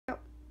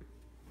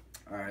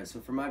Alright, so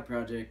for my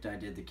project, I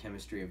did the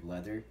chemistry of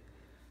leather.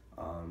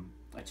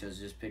 I chose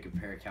to just pick a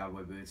pair of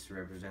cowboy boots to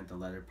represent the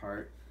leather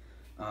part.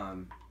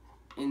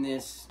 In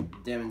this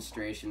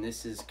demonstration,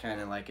 this is kind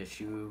of like a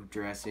shoe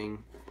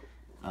dressing,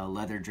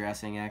 leather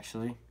dressing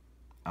actually.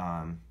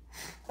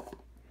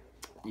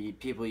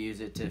 People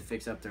use it to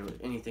fix up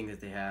anything that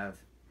they have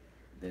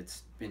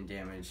that's been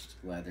damaged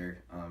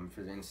leather.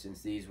 For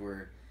instance, these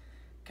were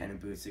kind of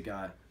boots that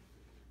got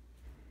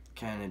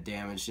kind of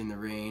damaged in the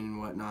rain and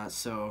whatnot.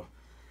 So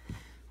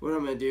what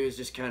I'm going to do is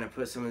just kind of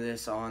put some of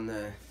this on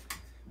the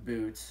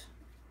boots.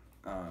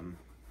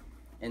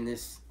 In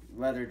this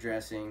leather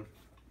dressing,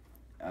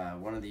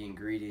 one of the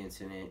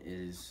ingredients in it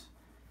is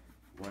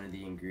one of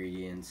the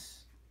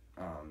ingredients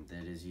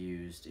that is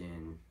used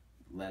in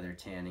leather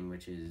tanning,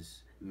 which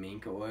is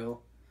mink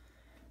oil.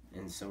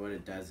 And so what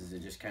it does is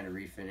it just kind of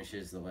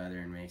refinishes the leather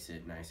and makes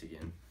it nice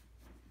again.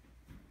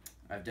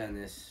 I've done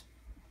this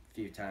a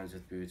few times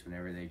with boots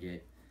whenever they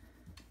get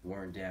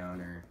worn down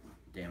or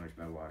damaged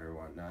by water or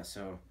whatnot.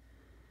 So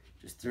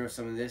just throw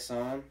some of this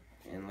on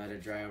and let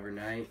it dry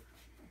overnight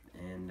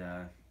and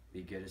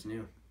be good as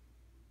new.